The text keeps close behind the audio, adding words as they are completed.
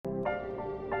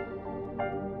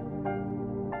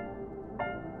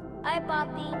Bye,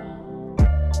 Poppy.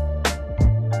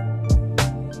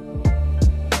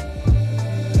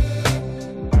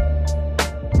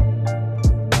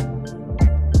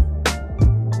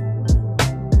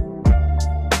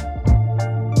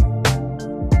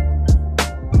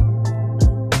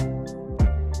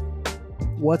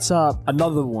 What's up?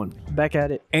 Another one. Back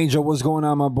at it. Angel, what's going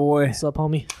on, my boy? What's up,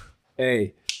 homie?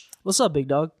 Hey, What's up, big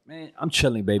dog? man, I'm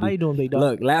chilling, baby. How you doing, big dog?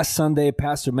 Look, last Sunday,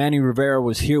 Pastor Manny Rivera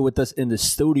was here with us in the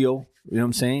studio. You know what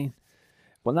I'm saying?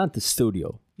 Well, not the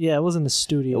studio. Yeah, it wasn't a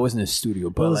studio. It wasn't a studio,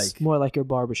 It but was like more like your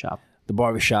barbershop. the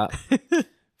barbershop.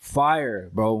 Fire,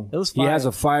 bro. It was He has fire.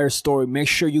 a fire story. Make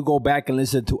sure you go back and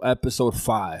listen to episode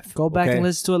 5. Go back okay? and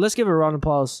listen to it. Let's give a round of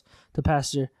applause to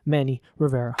Pastor Manny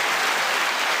Rivera.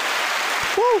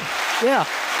 Woo! Yeah,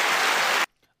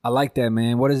 I like that,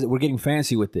 man. What is it? We're getting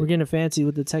fancy with it. we're getting fancy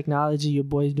with the technology. Your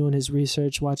boy's doing his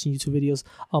research, watching YouTube videos,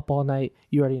 up all night.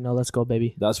 You already know. Let's go,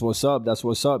 baby. That's what's up. That's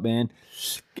what's up, man.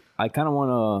 I kind of want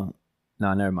to...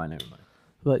 Nah, never mind.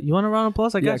 But you want a round of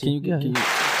applause? I got Can you... Yeah. Can you...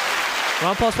 Round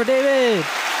of applause for David.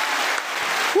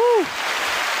 Woo!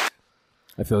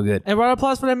 I feel good. And round of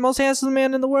applause for the most handsome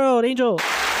man in the world, Angel.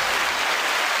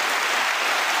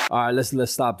 All right,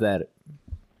 let's stop that.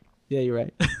 Yeah, you're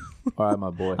right. All right, my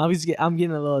boy. I'm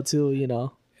getting a little too, you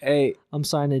know. Hey, I'm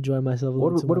starting to enjoy myself a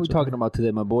little too what are we much talking about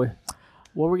today, my boy?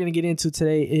 What we're going to get into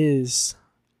today is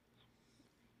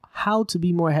how to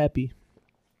be more happy.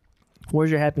 Where's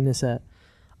your happiness at?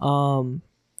 I'll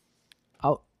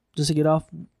just to get off,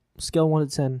 scale 1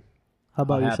 to 10. How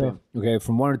about yourself? Okay,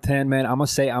 from 1 to 10, man, I'm gonna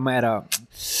say I'm at a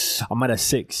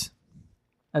 6.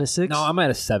 At a 6? No, I'm at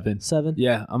a 7. 7?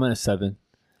 Yeah, I'm at a 7.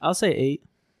 I'll say 8.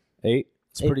 8.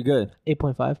 It's 8. pretty good.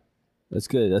 8.5. That's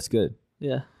good. That's good.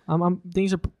 Yeah.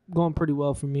 Things are going pretty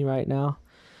well for me right now.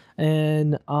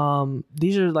 And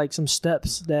these are like some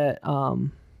steps that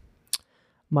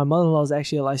my mother-in-law is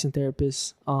actually a licensed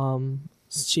therapist.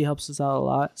 She helps us out a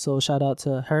lot. So shout out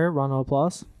to her. Round of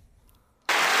applause.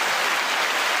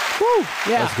 Woo!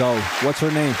 Yeah. Let's go. What's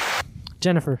her name?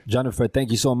 Jennifer. Jennifer,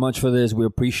 thank you so much for this. We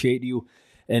appreciate you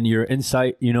and your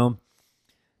insight. You know,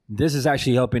 this is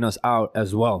actually helping us out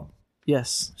as well.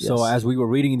 Yes. So yes. as we were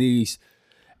reading these,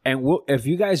 and if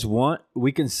you guys want,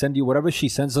 we can send you whatever she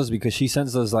sends us, because she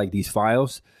sends us like these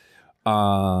files.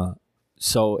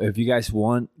 So if you guys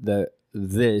want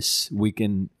this, you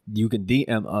can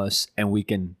DM us and we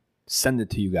can send it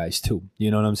to you guys too.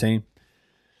 You know what I'm saying?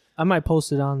 I might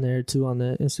post it on there too on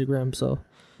the Instagram. So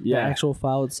the actual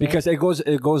file itself. Because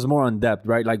it goes more in depth,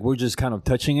 right? Like we're just kind of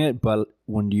touching it, but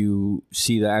when you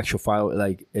see the actual file,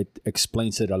 like it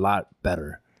explains it a lot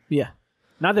better. Yeah.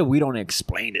 Not that we don't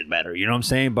explain it better, you know what I'm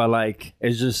saying? But like,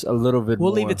 it's just a little bit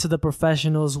We'll more. leave it to the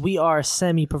professionals. We are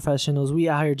semi-professionals. We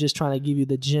out here just trying to give you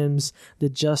the gems, the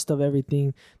gist of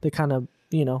everything, the kind of,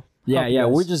 you know. Yeah, help you yeah.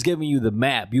 guys. We're just giving you the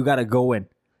map. You got to go and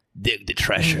dig the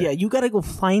treasure. Yeah, you got to go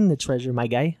find the treasure, my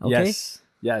guy. Okay? Yes.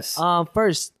 Yes.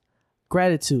 First,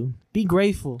 gratitude. Be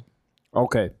grateful.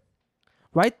 Okay.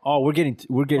 Right? Oh, we're getting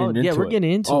into it. Yeah, we're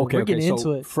getting into it. Okay, We're getting into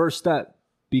so it. First step,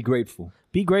 be grateful.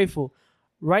 Be grateful.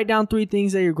 Write down 3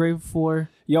 things that you're grateful for.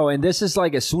 Yo, and this is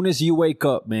like as soon as you wake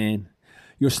up, man,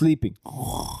 you're sleeping.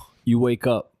 You wake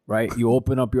up, right? You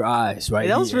open up your eyes, right? Hey,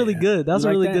 that was really good. That was You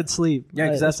a like really that? good sleep. Yeah,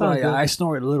 because That that's sounded why good. I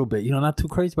snore a little bit. You know, not too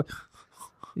crazy, but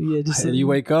Yeah, just and you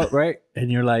wake up, right?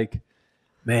 And you're like,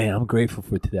 man, I'm grateful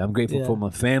for today. I'm grateful Yeah. for my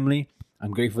family.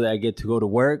 I'm grateful that I get to go to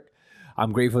work.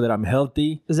 I'm grateful that I'm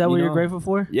healthy. Is that what you you're know? grateful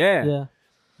for? Yeah. Yeah.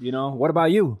 You know, what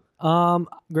about you?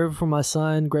 Grateful for my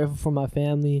son, grateful for my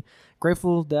family,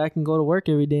 grateful that I can go to work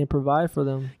every day and provide for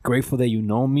them. Grateful that you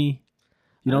know me.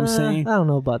 You know what I'm saying? I don't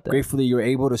know about that. Grateful that you're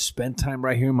able to spend time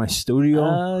right here in my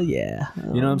studio. Yeah.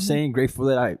 You know what I'm saying? Grateful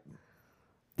that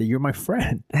you're my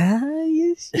friend.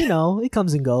 Yes, you know, it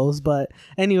comes and goes, but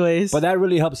anyways. But that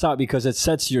really helps out because it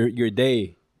sets your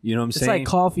day. You know what I'm it's saying? like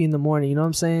coffee in the morning, you know what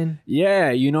I'm saying?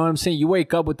 Yeah, you know what I'm saying? You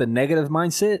wake up with a negative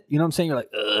mindset. You know what I'm saying? You're like,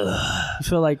 ugh, You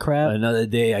feel like crap. another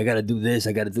day. I got to do this.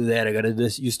 I got to do that. I got to do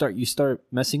this. You start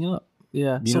messing up.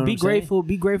 Yeah. You So know be what I'm saying? grateful.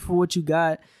 Be grateful for what you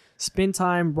got. Spend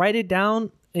time. Write it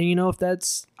down. And you know, if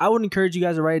that's, I would encourage you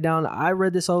guys to write it down. I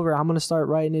read this over. I'm going to start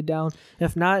writing it down.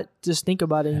 If not, just think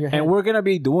about it in your head. And we're going to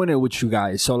be doing it with you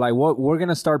guys. So like what we're going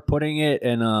to start putting it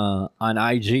in on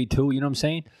IG too, you know what I'm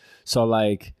saying? So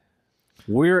like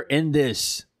we're in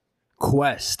this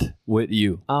quest with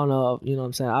you. I don't know. You know what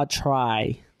I'm saying? I'll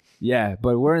try. Yeah,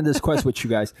 but we're in this quest with you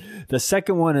guys. The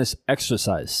second one is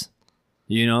exercise.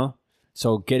 You know?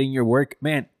 So getting your work,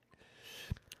 man,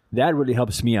 that really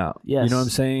helps me out. Yes. You know what I'm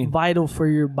saying? Vital for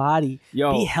your body.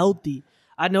 Yo. Be healthy.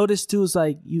 I noticed too, it's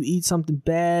like you eat something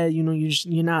bad, you know,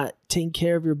 you're not taking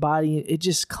care of your body. It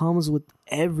just comes with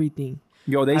everything.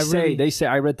 Yo, they I say really- they say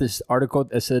I read this article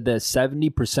that said that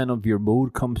 70% of your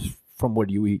mood comes from what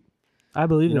you eat. I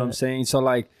believe You know that. what I'm saying? So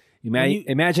like, you-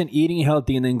 imagine eating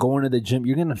healthy and then going to the gym.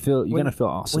 You're gonna feel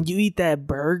awesome. When you eat that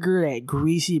burger, that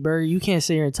greasy burger, you can't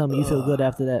sit here and tell me you feel good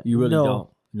after that. You really No. don't.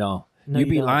 No, No, you'd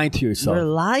you be don't. lying to yourself. You're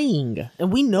lying,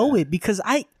 and we know it because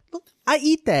I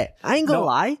eat that. I ain't gonna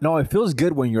lie. No, it feels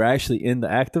good when you're actually in the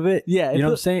act of it. Yeah, it you know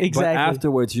what I'm feel- saying. exactly. But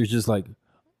afterwards, you're just like,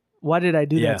 Why did I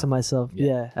do Yeah. that to myself?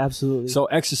 Yeah, absolutely. so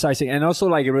exercising, and also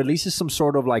like it releases some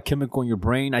sort of like chemical in your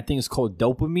brain. I think it's called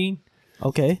dopamine.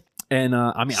 okay, And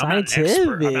I mean, I'm not an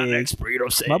expert. You know what I'm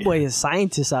saying? my boy is a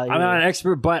scientist out here. I'm not an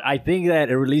expert, but I think that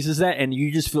it releases that, and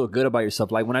you just feel good about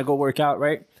yourself. Like when I go work out,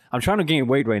 right? I'm trying to gain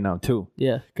weight right now too.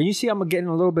 Yeah, Can you see I'm getting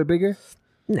a little bit bigger?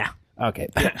 nah. Okay.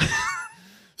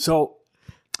 So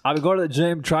I would go to the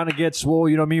gym trying to get swole.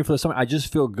 You know what I mean? For the summer, I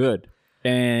just feel good,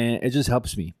 and it just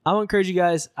helps me. I would encourage you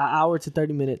guys an hour to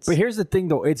 30 minutes. But here's the thing,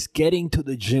 though: it's getting to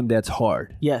the gym that's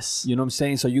hard. Yes, You know what I'm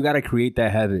saying? So you got to create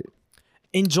that habit.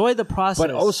 enjoy the process.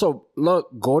 But also, look,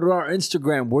 go to our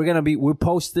Instagram. We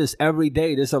post this every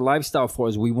day. This is a lifestyle for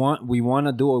us. We want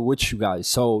to do it with you guys.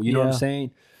 So you know what I'm Yeah.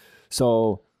 saying?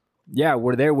 So yeah,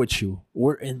 we're there with you.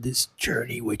 We're in this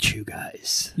journey with you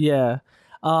guys. yeah,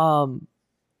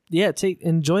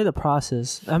 enjoy the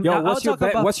process. Yo, I'll what's your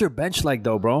talk about- what's your bench like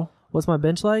though, bro? what's my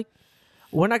bench like?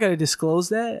 We're not gonna disclose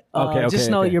that. Okay, Just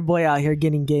okay, know okay. your boy out here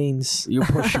getting gains. You're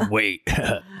pushing weight.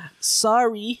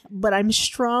 Sorry, but I'm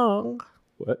strong.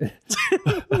 What?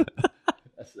 that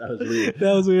was weird.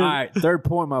 That was weird. All right, third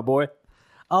point, my boy.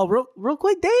 Oh, real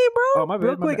quick, damn, bro. Oh, my bad.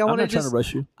 Real my quick, bad. I I'm want to not trying just to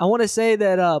rush you. I want to say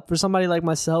that for somebody like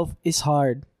myself, it's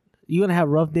hard. You're gonna have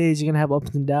rough days. You're gonna have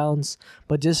ups and downs,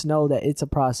 but just know that it's a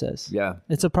process. Yeah.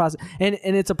 It's a process, and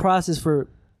it's a process for,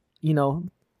 you know,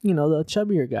 the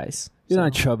chubbier guys. You're So,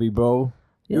 not chubby, bro.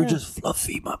 You're Yeah. just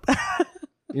fluffy, my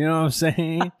You know what I'm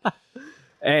saying?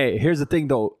 Hey, here's the thing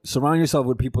though. Surround yourself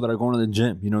with people that are going to the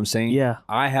gym. You know what I'm saying? Yeah.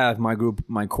 I have my group,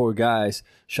 my core guys.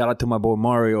 Shout out to my boy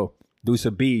Mario, Deuce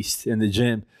a beast in the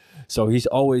gym. So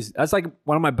that's like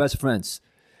one of my best friends.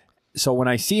 So when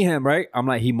I see him, right, I'm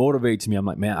like, he motivates me. I'm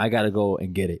like, man, I gotta go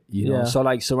and get it. You know? Yeah. So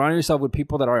like surround yourself with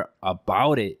people that are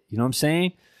about it. You know what I'm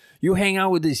saying? You hang out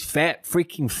with these fat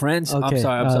freaking friends. Okay. I'm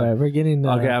sorry. All right, we're getting.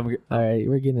 Okay, all right,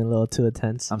 we're getting a little too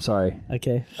intense. I'm sorry.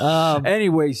 Okay.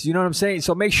 Anyways, you know what I'm saying?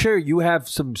 So make sure you have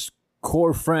some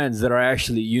core friends that are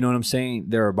actually, you know what I'm saying?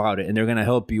 They're about it and they're going to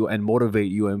help you and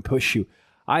motivate you and push you.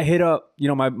 I hit up,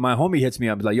 my homie hits me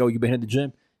up. He's like, yo, you been hitting the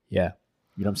gym? Yeah.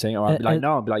 You know what I'm saying? Or I'll be like,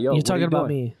 no. I'll be like, yo, You're what are talking you about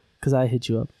doing? me because I hit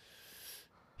you up.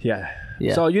 Yeah.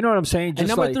 Yeah. So you know what I'm saying? And Just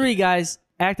number like, 3, guys,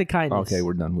 act of kindness. Okay,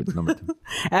 we're done with number 2.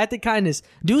 Act of kindness.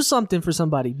 Do something for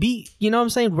somebody. You know what I'm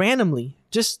saying? Randomly.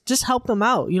 Just help them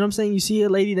out. You know what I'm saying? You see a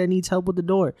lady that needs help with the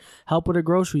door, help with her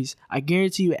groceries. I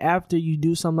guarantee you, after you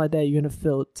do something like that, you're gonna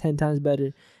feel 10 times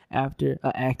better after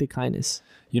an act of kindness.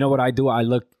 You know what I do? I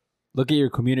look at your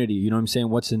community. You know what I'm saying?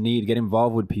 What's the need? Get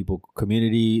involved with people,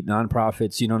 community,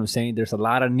 nonprofits. You know what I'm saying? There's a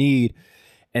lot of need.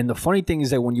 And the funny thing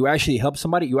is that when you actually help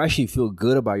somebody, you actually feel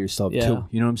good about yourself Yeah. too.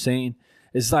 You know what I'm saying?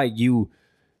 It's like you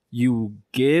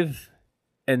give,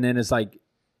 and then it's like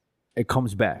it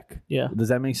comes back. Yeah. Does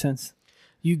that make sense?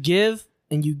 You give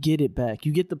and you get it back.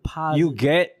 You get the positive. You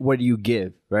get what you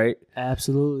give, right?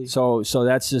 Absolutely. So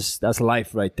that's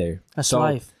life right there. That's So,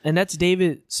 life. And that's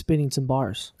David spinning some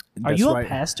bars. Are That's you right. a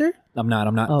pastor? I'm not.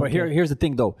 Oh, But okay. here's the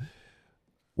thing, though.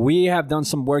 We have done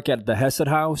some work at the Hesed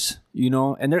House,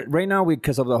 and right now,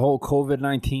 because of the whole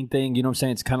COVID-19 thing, you know what I'm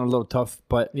saying? It's kind of a little tough,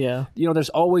 but, Yeah. there's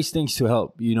always things to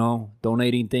help,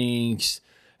 donating things,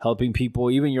 helping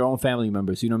people, even your own family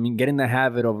members, you know what I mean? Get in the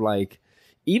habit of,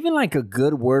 even a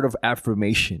good word of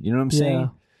affirmation, you know what I'm saying? Yeah.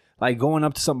 Like going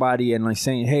up to somebody and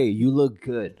saying, hey, you look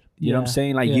good. You know what I'm Yeah.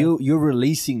 saying? Yeah. You're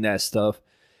releasing that stuff,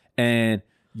 and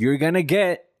you're going to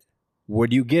get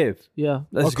what you give. Yeah.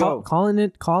 Let's go.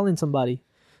 Calling somebody.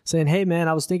 Saying, hey, man,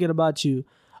 I was thinking about you.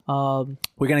 We're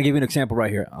gonna give you an example right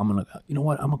here. You know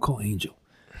what? I'm gonna call Angel.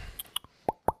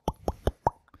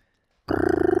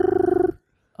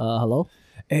 Hello?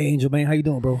 Hey, Angel, man, how you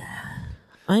doing, bro?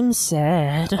 I'm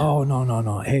sad. Oh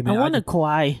no. Hey, man, I want to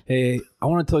cry. Hey, I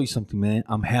want to tell you something, man.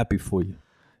 I'm happy for you.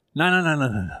 No.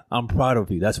 I'm proud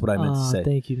of you. That's what I meant to say.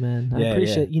 Thank you, man. I Yeah,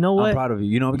 appreciate yeah. You know what? I'm proud of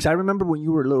you. Because I remember when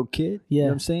you were a little kid. You know Yeah.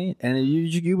 what I'm saying? And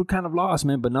you were kind of lost,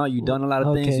 man. But now you've done a lot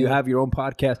of things. Okay. You have your own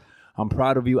podcast. I'm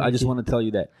proud of you. I just want to tell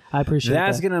you that. I appreciate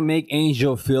That's that. gonna make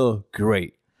Angel feel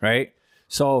great, right?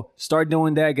 So start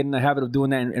doing that. Get in the habit of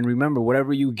doing that, and remember,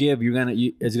 whatever you give,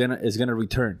 it's gonna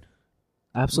return.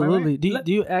 Absolutely. Am I right?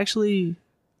 Do you actually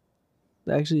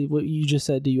what you just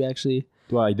said? Do you actually?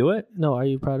 Do I do it? No. Are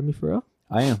you proud of me for real?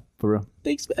 I am, for real.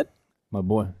 Thanks, man. My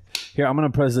boy. Here, I'm gonna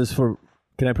press this for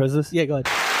Can I press this? Yeah, go ahead.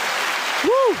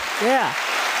 Woo! Yeah.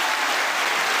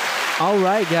 All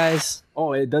right, guys.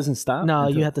 Oh, it doesn't stop? No,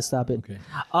 you have to stop it. Okay.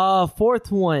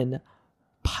 Fourth one,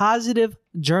 positive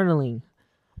journaling.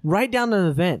 Write down an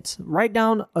event. Write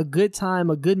down a good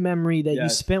time, a good memory that you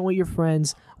Yes. spent with your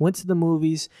friends, went to the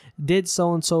movies, did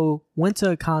so-and-so, went to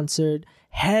a concert,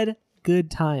 had good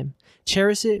time.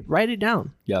 Cherish it, write it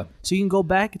down. Yeah. So you can go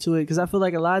back to it, because I feel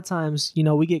like a lot of times,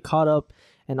 we get caught up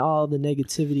in all the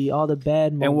negativity, all the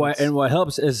bad moments. And what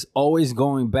helps is always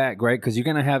going back, right? Because you're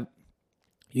gonna have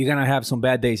some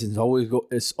bad days. And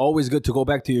it's always good to go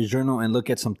back to your journal and look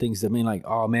at some things that mean like,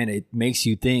 oh man, it makes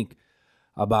you think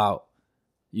about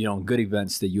good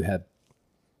events that you have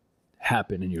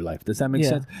happen in your life. Does that make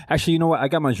sense? Actually, you know what? I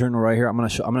got my journal right here. I'm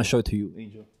gonna show it to you,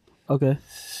 Angel. Okay.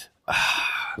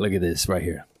 Look at this right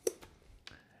here.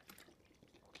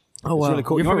 Oh, It's wow. really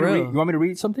cool. You're You for real. want me to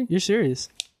read something? You're serious.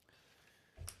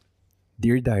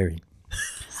 Dear diary,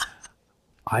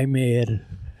 I'm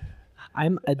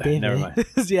a David. Never mind.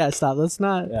 Yeah, stop. Let's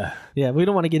not. Yeah. Yeah, we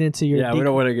don't want to get into your Yeah, we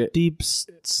don't want to get deep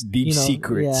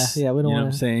secrets. Yeah, we don't You know what I'm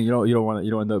want to. saying? You don't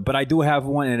want to. But I do have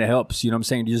one, and it helps. You know what I'm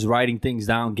saying? Just writing things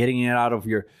down, getting it out of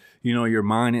your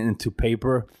mind into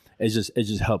paper. It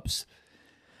just helps.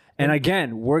 And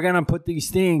again, we're gonna put these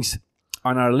things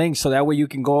on our links so that way you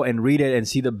can go and read it and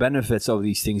see the benefits of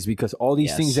these things, because all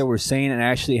these things that we're saying, it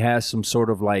actually has some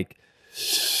sort of like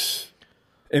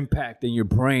impact in your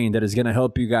brain that is going to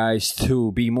help you guys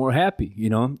to be more happy,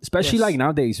 especially like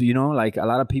nowadays, like a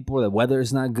lot of people, the weather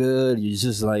is not good. You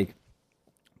just like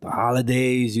the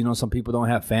holidays, some people don't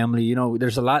have family,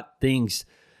 there's a lot of things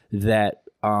that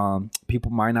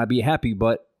people might not be happy,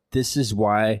 but this is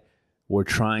why we're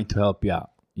trying to help you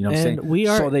out. You know what I'm saying? We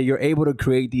are, so that you're able to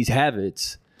create these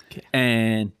habits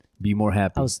and be more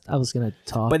happy. I was going to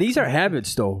talk. But these are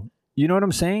habits though. You know what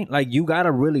I'm saying? Like you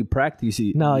gotta really practice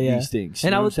these things. And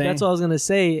you know that's what I was gonna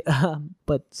say,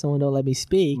 but someone don't let me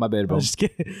speak. My bad, bro. I'm just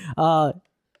kidding.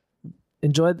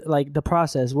 Enjoy like the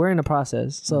process. We're in the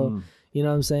process, so you know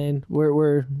what I'm saying.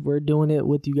 We're doing it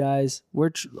with you guys.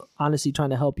 We're honestly trying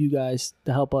to help you guys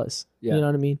to help us. Yeah. You know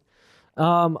what I mean?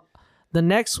 The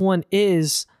next one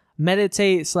is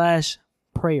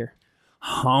meditate/prayer.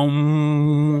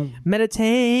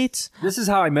 Meditate. This is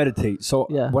how I meditate. So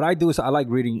Yeah. what I do is I like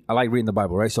reading the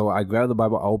Bible, right? So I grab the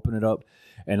Bible, I open it up,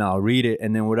 and I'll read it,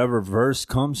 and then whatever verse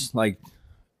comes, like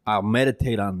I'll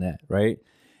meditate on that, right?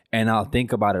 And I'll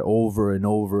think about it over and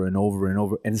over and over and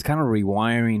over, and it's kind of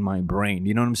rewiring my brain.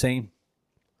 You know what I'm saying?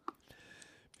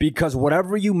 Because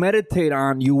whatever you meditate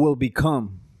on, you will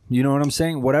become. You know what I'm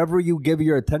saying? Whatever you give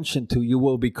your attention to, you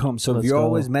will become. So if you're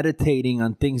always meditating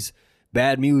on things,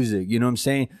 bad music, you know what I'm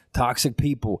saying? Toxic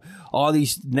people, all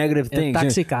these negative things,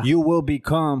 Toxica. you will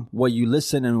become what you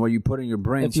listen and what you put in your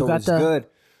brain. If you So got it's good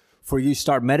for you to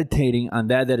start meditating on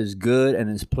that is good and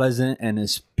is pleasant and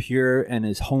is pure and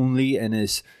is homely and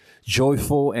is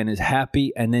joyful and is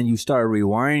happy. And then you start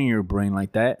rewiring your brain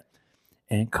like that.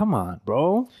 And come on,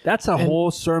 bro. That's a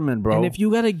whole sermon, bro. And if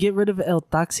you gotta get rid of El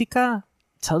Toxica,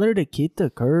 tell her to keep the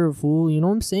curve, fool. You know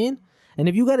what I'm saying? And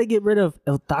if you gotta get rid of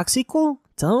El Toxico,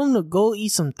 tell him to go eat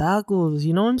some tacos.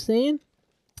 You know what I'm saying?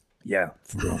 Yeah,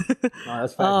 bro. No,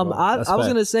 that's facts, bro. I was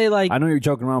gonna say like I know you're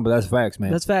joking around, but that's facts,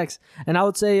 man. that's facts. And I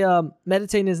would say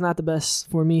meditating is not the best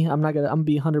for me. I'm gonna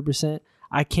be 100%.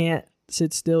 I can't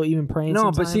sit still even praying. No,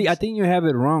 sometimes. but see, I think you have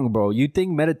it wrong, bro. You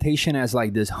think meditation as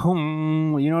like this you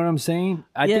know what I'm saying?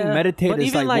 I think meditate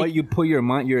is like what you put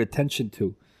your attention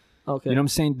to. Okay. You know what I'm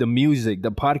saying? The music,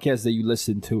 the podcast that you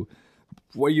listen to,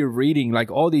 what you're reading, like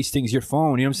all these things, your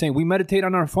phone, you know what I'm saying? We meditate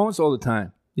on our phones all the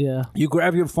time. Yeah. You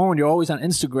grab your phone, you're always on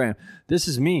Instagram. This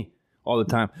is me all the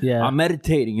time. Yeah. I'm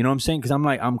meditating, you know what I'm saying? Because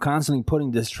I'm constantly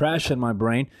putting this trash in my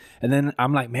brain. And then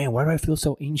I'm like, man, why do I feel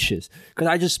so anxious? Because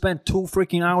I just spent 2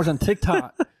 freaking hours on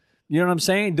TikTok. You know what I'm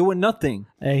saying? Doing nothing.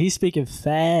 Hey, he's speaking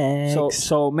facts.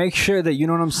 So make sure that you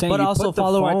know what I'm saying. But You also put the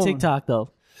follow our phone- TikTok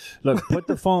though. Look, put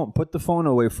the phone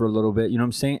away for a little bit. You know what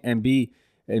I'm saying? And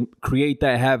create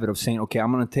that habit of saying, okay,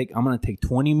 I'm gonna take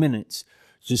 20 minutes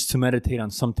just to meditate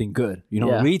on something good.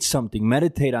 Yeah. Read something,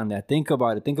 meditate on that. Think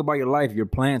about it. Think about your life, your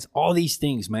plans, all these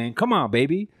things, man. Come on,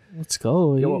 baby. Let's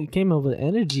go. Yo. You came up with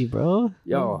energy, bro.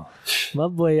 Yo. My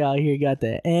boy out here got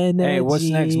the energy. Hey, what's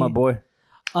next, my boy?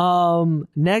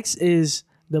 Next is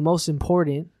the most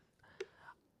important.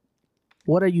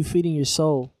 What are you feeding your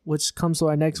soul? Which comes to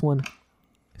our next one.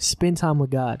 Spend time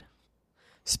with God.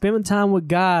 Spend time with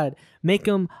God. Make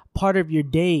him part of your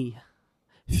day.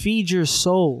 Feed your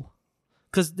soul.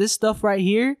 Because this stuff right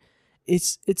here,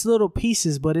 it's little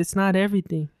pieces, but it's not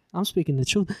everything. I'm speaking the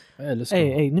truth. Hey, let's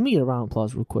Hey, let me get a round of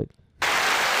applause real quick.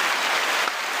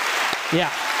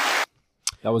 Yeah.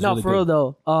 That was no, really for good. real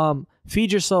though.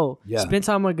 Feed your soul. Yeah. Spend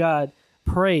time with God.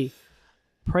 Pray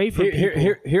for people.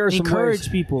 Here are some Encourage ways,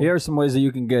 people. Here are some ways that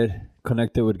you can get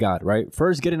connected with God, right?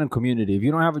 First, get in a community. If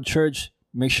you don't have a church,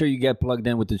 make sure you get plugged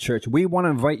in with the church. We want to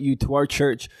invite you to our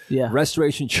church, Yeah.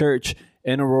 Restoration Church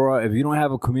in Aurora. If you don't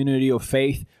have a community of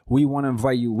faith, we want to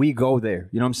invite you. We go there.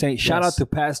 You know what I'm saying? Shout Yes. out to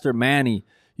Pastor Manny.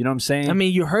 You know what I'm saying? I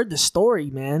mean, you heard the story,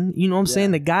 man. You know what I'm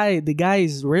saying? The guy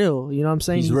is real. You know what I'm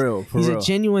saying? He's real, for he's real. a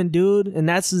genuine dude, and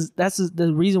that's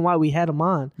the reason why we had him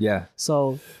on. yeah.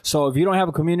 So So if you don't have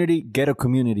a community, get a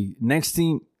community. Next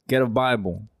thing, get a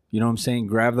Bible. You know what I'm saying?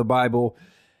 Grab the Bible,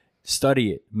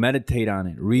 study it, meditate on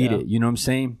it, read Yeah. it. You know what I'm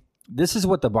saying? This is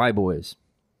what the Bible is.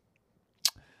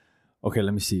 Okay,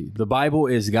 let me see. The Bible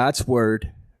is God's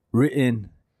word written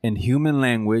in human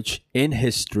language, in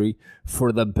history,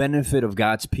 for the benefit of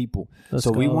God's people. Let's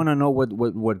so we go. want to know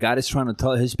what God is trying to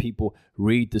tell his people.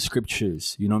 Read the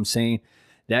scriptures. You know what I'm saying?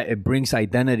 That it brings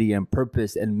identity and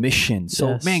purpose and mission. So,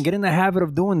 Yes. man, get in the habit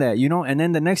of doing that, you know? And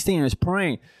then the next thing is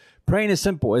praying. Praying is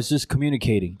simple. It's just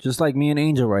communicating. Just like me and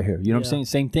Angel right here. You know what I'm Yeah. saying?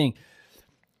 Same thing.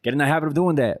 Get in the habit of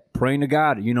doing that. Praying to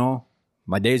God, you know?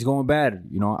 My day's going bad.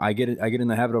 You know, I get in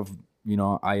the habit of, you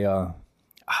know,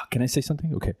 can I say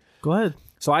something? Okay. go ahead.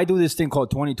 So I do this thing called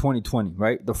 20-20-20,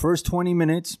 right? The first 20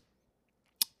 minutes,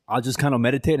 I'll just kind of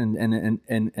meditate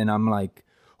and I'm like,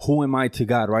 who am I to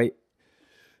God, right?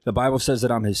 The Bible says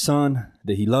that I'm his son,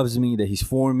 that he loves me, that he's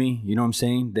for me. You know what I'm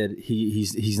saying? That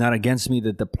he's not against me,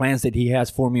 that the plans that he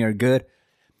has for me are good.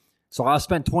 So I'll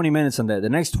spend 20 minutes on that. The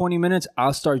next 20 minutes,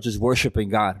 I'll start just worshiping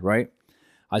God, right?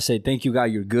 I say, thank you, God,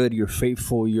 you're good, you're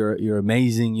faithful, you're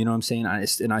amazing. You know what I'm saying?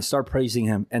 And I start praising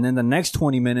him. And then the next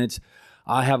 20 minutes,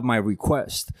 I have my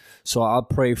request. So I'll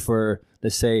pray for,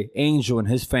 let's say, Angel and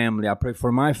his family. I pray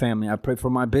for my family. I pray for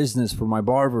my business, for my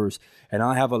barbers. And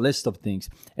I'll have a list of things.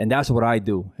 And that's what I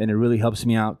do. And it really helps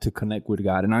me out to connect with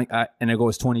God. And and it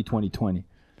goes 20-20-20.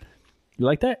 You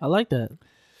like that? I like that.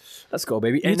 Let's go,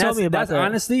 baby. You And told me about that's that.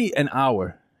 honestly an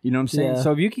hour. You know what I'm saying? Yeah.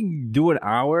 So if you can do an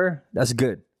hour, that's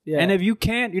good. Yeah. And if you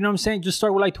can't, you know what I'm saying? Just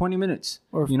start with like 20 minutes.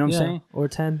 Or you know what yeah, I'm saying? Or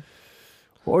 10.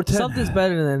 Or 10. Something's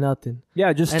better than nothing.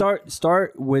 Yeah, just And-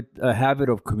 start with a habit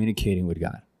of communicating with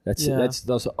God. That's Yeah. it.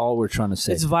 That's all we're trying to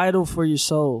say. It's vital for your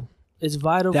soul. It's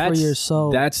vital for your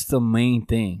soul. That's the main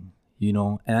thing, you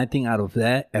know. And I think out of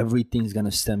that, everything's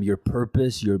gonna stem. Your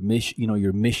purpose, your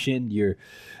mission,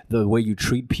 the way you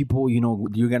treat people. You know,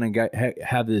 you're gonna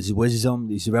have this wisdom,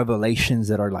 these revelations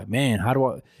that are like, man, how do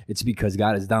I? It's because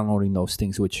God is downloading those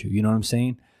things with you. You know what I'm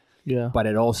saying? yeah. But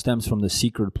it all stems from the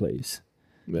secret place.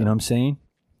 Yeah. You know what I'm saying?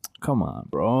 Come on,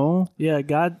 bro. Yeah,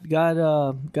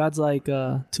 God's like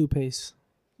toothpaste,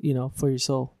 for your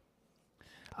soul.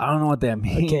 I don't know what that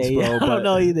means, Okay, bro. I but, don't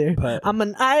know either. but- I'm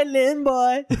an island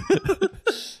boy.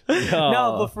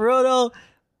 No, but for real though,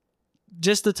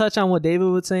 just to touch on what David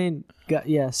was saying,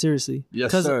 yeah, seriously.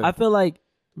 Yes, Because sir. I feel like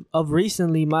of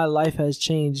recently, my life has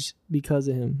changed because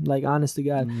of him. Like, honest to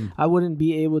God, I wouldn't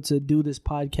be able to do this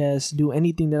podcast, do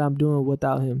anything that I'm doing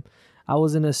without him. I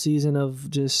was in a season of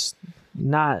just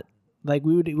not like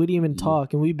we wouldn't even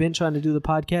talk, and we've been trying to do the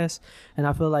podcast, and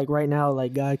I feel like right now,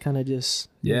 like God kind of just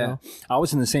you Yeah. know. I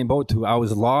was in the same boat too. I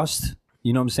was lost.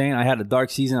 You know what I'm saying? I had a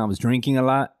dark season. I was drinking a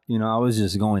lot. You know, I was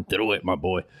just going through it, my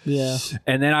boy. Yeah.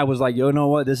 And then I was like, you know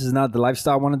what? This is not the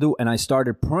lifestyle I want to do. And I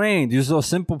started praying. These those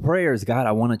simple prayers. God,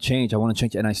 I want to change. I want to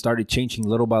change. And I started changing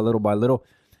little by little by little.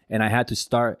 And I had to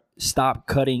stop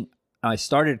cutting. I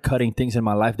started cutting things in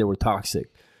my life that were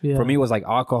toxic. Yeah. For me, it was like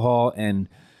alcohol and,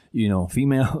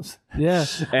 females. Yeah.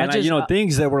 And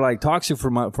things that were like toxic for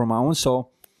my own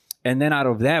soul. And then out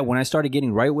of that, when I started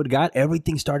getting right with God,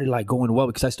 everything started like going well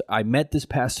because I met this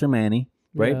Pastor Manny,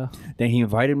 right? Yeah. Then he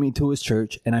invited me to his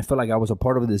church, and I felt like I was a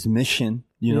part of this mission.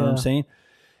 You know what I'm Yeah. saying?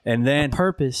 And then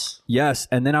purpose. yes,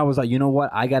 and then I was like, you know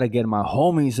what? I gotta get my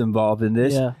homies involved in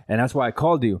this, Yeah. and that's why I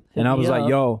called you. And I me was like, up.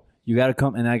 yo, you gotta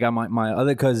come. And I got my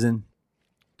other cousin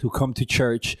to come to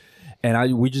church.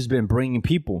 And we just been bringing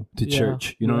people to Yeah,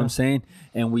 church. You know what yeah. I'm saying?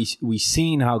 And we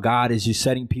seen how God is just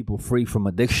setting people free from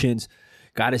addictions.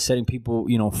 God is setting people,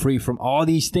 free from all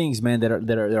these things, man, that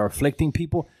are afflicting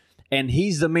people. And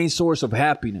he's the main source of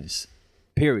happiness.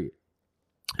 Period.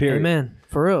 Amen.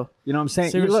 For real. You know what I'm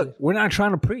saying? Seriously. Look, we're not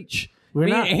trying to preach. We're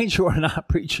Me not. and Angel are not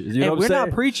preachers. You Hey, know what we're I'm saying?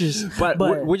 not preachers,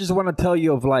 But, we just want to tell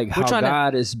you of like how trying to-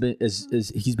 God has been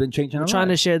he's been changing our Trying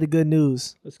to lives. share the good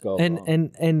news. Let's go. and bro.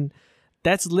 and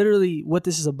that's literally what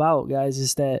this is about, guys,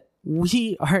 is that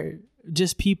we are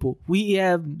just people. We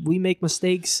make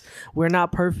mistakes. We're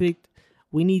not perfect.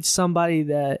 We need somebody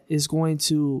that is going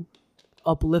to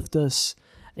uplift us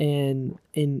and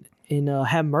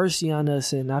have mercy on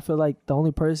us. And I feel like the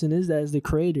only person is the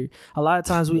creator. A lot of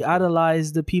times we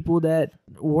idolize the people that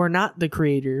were not the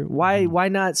creator. Why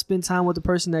not spend time with the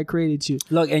person that created you?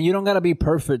 Look, and you don't gotta be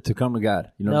perfect to come to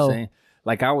God. You know what No. I'm saying?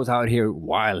 Like I was out here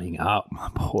wilding out, my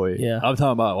boy. Yeah. I'm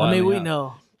talking about I mean, wilding we out.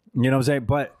 know. You know what I'm saying?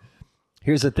 But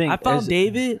here's the thing. I found Is-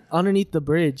 David underneath the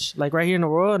bridge, like right here in the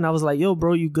world, and I was like, "Yo,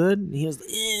 bro, you good?" And he was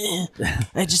like,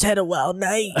 "I just had a wild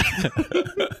night."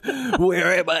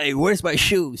 Where am I? Where's my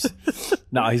shoes?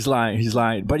 No, he's lying. He's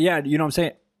lying. But yeah, you know what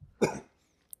I'm saying?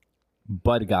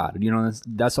 But God, you know,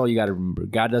 that's all you got to remember.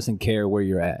 God doesn't care where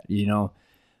you're at, you know,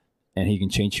 and he can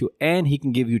change you and he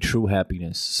can give you true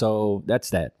happiness. So that's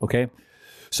that. Okay.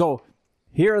 So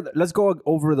here, let's go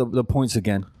over the points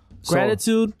again. So,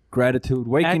 gratitude,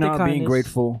 waking act of up, being kindness.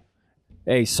 grateful.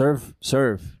 Hey, serve,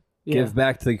 Yeah. give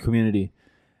back to the community.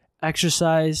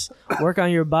 Exercise, work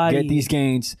on your body. Get these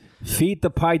gains. Feed the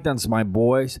pythons, my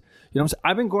boys. You know what I'm saying?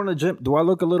 I've been going to the gym. Do I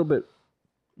look a little bit?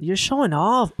 You're showing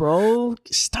off, bro.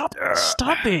 Stop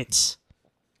it.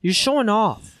 You're showing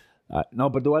off. No,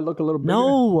 but do I look a little bit?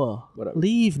 No, Whatever.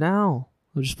 leave now.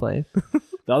 I'm just playing.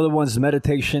 The other one's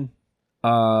meditation.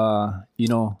 You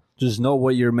know, just know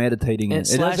what you're meditating in. And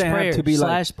It doesn't have to be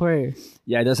like, prayer.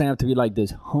 yeah, it doesn't have to be like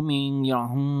this humming, you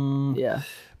know. Yeah.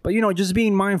 But you know, just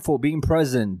being mindful, being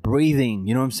present, breathing.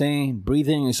 You know what I'm saying?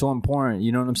 Breathing is so important.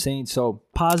 You know what I'm saying? So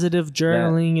Positive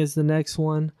journaling is the next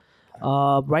one.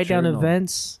 Write down Journal.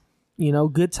 events. You know,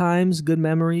 good times, good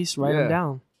memories. Write them Yeah.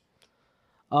 down.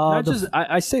 not just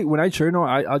I say when I journal,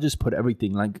 I'll just put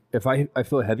everything. Like if I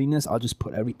feel heaviness, I'll just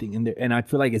put everything in there, and I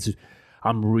feel like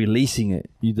I'm releasing it.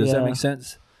 Does that Yeah. make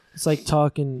sense? It's like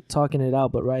talking it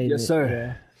out, but writing Yes, it.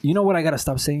 sir. You know what I gotta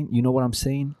stop saying? You know what I'm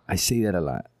saying? I say that a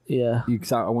lot. Yeah.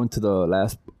 Because I went to the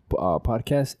last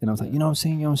podcast and I was like, you know what I'm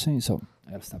saying? You know what I'm saying? So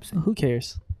I gotta stop saying. Who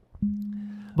cares?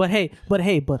 But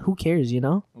who cares? You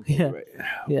know? Yeah. Right.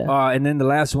 Yeah. And then the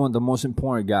last one, the most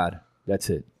important, God. That's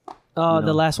it. The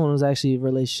know. last one was actually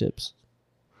relationships.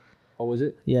 Oh, was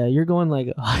it? Yeah, you're going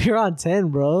like you're on 10,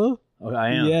 bro. Oh, I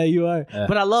am. Yeah, you are. Yeah.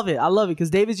 But I love it. Because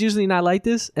David's usually not like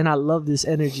this, and I love this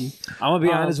energy. I'm gonna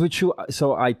be honest with you.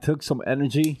 So I took some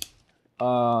energy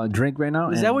drink right now.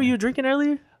 Is that what you were drinking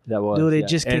earlier? That was. Dude, it yeah.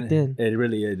 just And kicked in.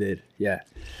 It did. Yeah.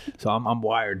 So I'm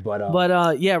wired, but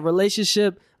But yeah,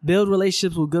 build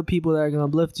relationships with good people that are gonna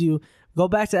uplift you. Go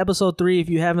back to episode 3 if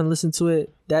you haven't listened to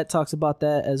it. That talks about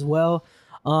that as well.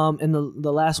 And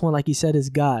the last one, like you said, is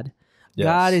God. Yes.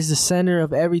 God is the center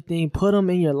of everything. Put him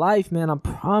in your life, man. I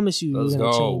promise you, Let's you're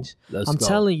gonna go. change. Let's I'm go.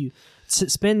 telling you,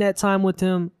 spend that time with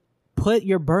him. Put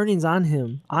your burdens on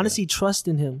him. Honestly, trust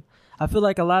in him. I feel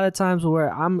like a lot of times where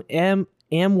am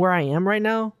where I am right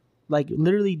now, like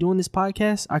literally doing this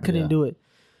podcast, I couldn't Yeah. do it.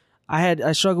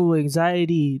 I struggled with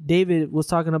anxiety. David was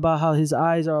talking about how his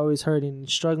eyes are always hurting,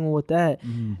 struggling with that.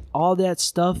 Mm-hmm. All that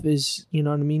stuff is, you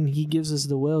know what I mean? He gives us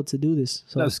the will to do this.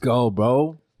 So let's go,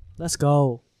 bro. let's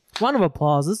go. Round of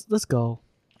applause. Let's go.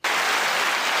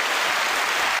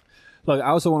 Look, I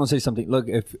also want to say something. Look,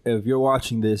 if you're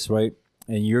watching this, right,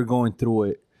 and you're going through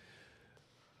it,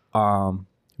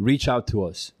 reach out to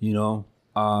us, you know.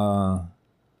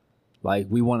 Like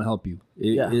we want to help you.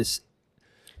 It's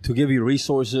to give you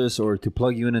resources or to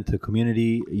plug you into the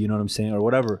community, you know what I'm saying, or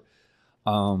whatever.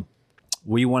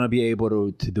 We want to be able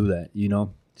to do that, you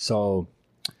know. So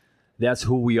that's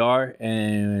who we are,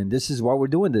 and this is why we're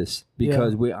doing this,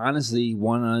 because we honestly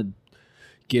want to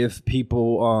give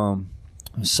people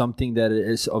something that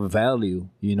is of value,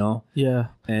 you know. Yeah.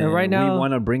 And right now, we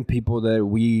want to bring people that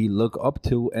we look up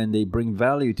to, and they bring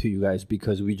value to you guys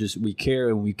because we care,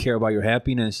 and we care about your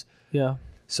happiness. yeah.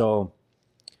 So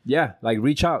yeah, like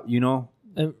reach out, you know.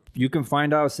 And You can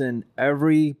find us in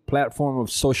every platform of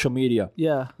social media.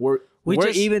 yeah. We're We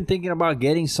just- even thinking about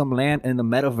getting some land in the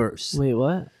metaverse. Wait,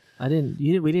 what?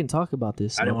 We didn't talk about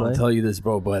this. I didn't want to tell you this,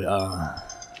 bro, but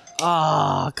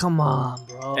Come on,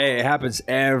 bro. hey, it happens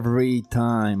every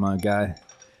time, my guy.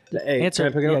 Hey, Answer.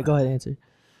 can I pick it Yeah, up? go ahead, answer.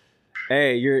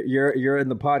 Hey, you're in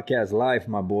the podcast live,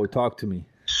 my boy. Talk to me.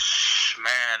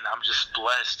 Man, I'm just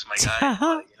blessed, my guy. You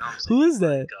know what I'm saying? Who is that?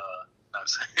 Like,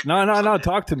 no, I'm saying, No.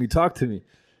 Talk to me.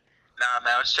 Nah,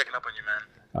 man, I'm just checking up on you,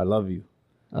 man. I love you.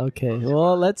 Okay,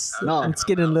 well let's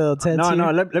get a little tense No, here.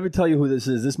 no. Let me tell you who this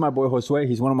is. This is my boy Josue.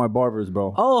 He's one of my barbers,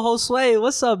 bro. Oh, Josue,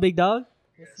 what's up, big dog?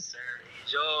 Yes, sir.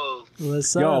 Joe.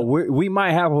 What's up? Yo, we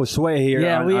might have Josue here.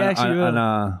 Yeah, we actually will.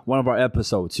 on one of our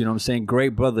episodes. You know what I'm saying?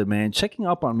 Great brother, man. Checking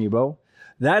up on me, bro.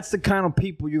 That's the kind of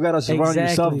people you gotta surround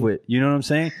yourself Exactly. with. You know what I'm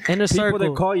saying? Inner people circle.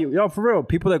 that call you, for real.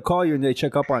 People that call you and they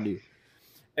check up on you.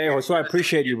 Hey, Josue, I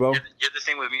appreciate you, bro. You're the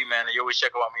same with me, man. You always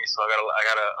check up on me, so I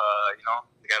gotta,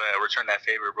 gotta return that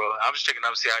favor, bro. I'm just checking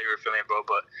up to see how you were feeling, bro.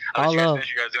 But I'll All let you guys love.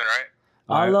 finish. You guys doing all right?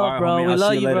 All love, bro. homie. We I'll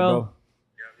love see you, later, bro.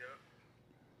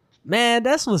 Man,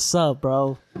 that's what's up,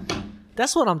 bro.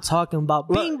 That's what I'm talking about.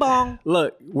 Bing bong.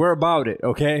 Look, we're about it,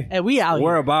 okay? Hey, we out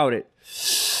We're here. about it.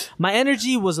 My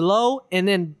energy was low, and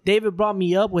then David brought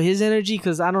me up with his energy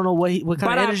because I don't know what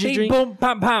kind of energy drink. Boom,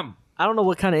 pam, pam. I don't know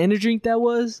what kind of energy drink that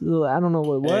was. I don't know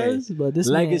what it was, but this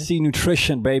Legacy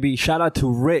Nutrition, baby. Shout out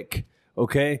to Rick,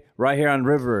 okay? Right here on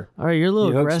River. Man, all right, you're a little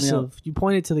He hooks me aggressive. up. You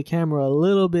pointed to the camera a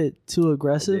little bit too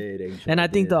aggressive, Angel, and I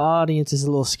think the audience is a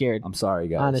little scared. I'm sorry,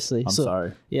 guys. Honestly, I'm so-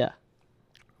 sorry. Yeah.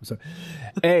 I'm sorry.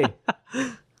 Hey,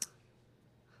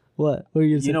 What? What are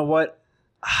you gonna say? you know what?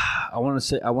 I want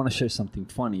to share something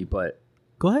funny, but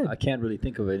Go ahead. I can't really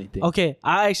think of anything. Okay,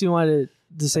 I actually wanted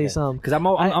to say something. Because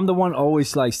I'm the one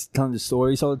always like telling the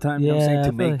stories all the time. You know what I'm Yeah, saying? I To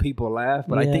feel make like- people laugh.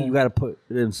 But I Yeah. think you got to put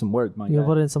in some work, my You guy.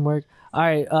 put in some work. All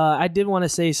right, I did want to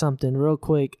say something real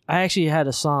quick. I actually had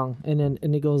a song, and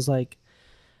it goes like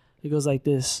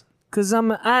this. Cause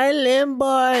I'm an island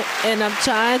boy, and I'm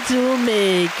trying to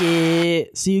make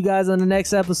it. See you guys on the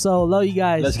next episode. Love you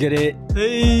guys. Let's get it.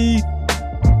 Hey.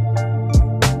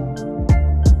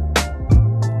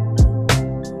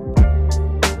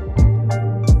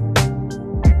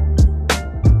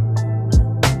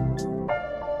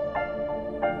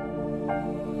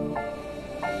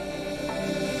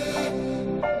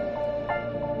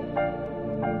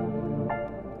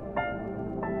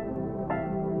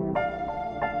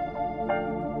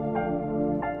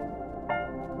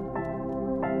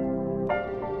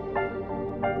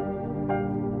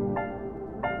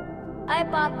 Hi,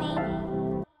 Papi.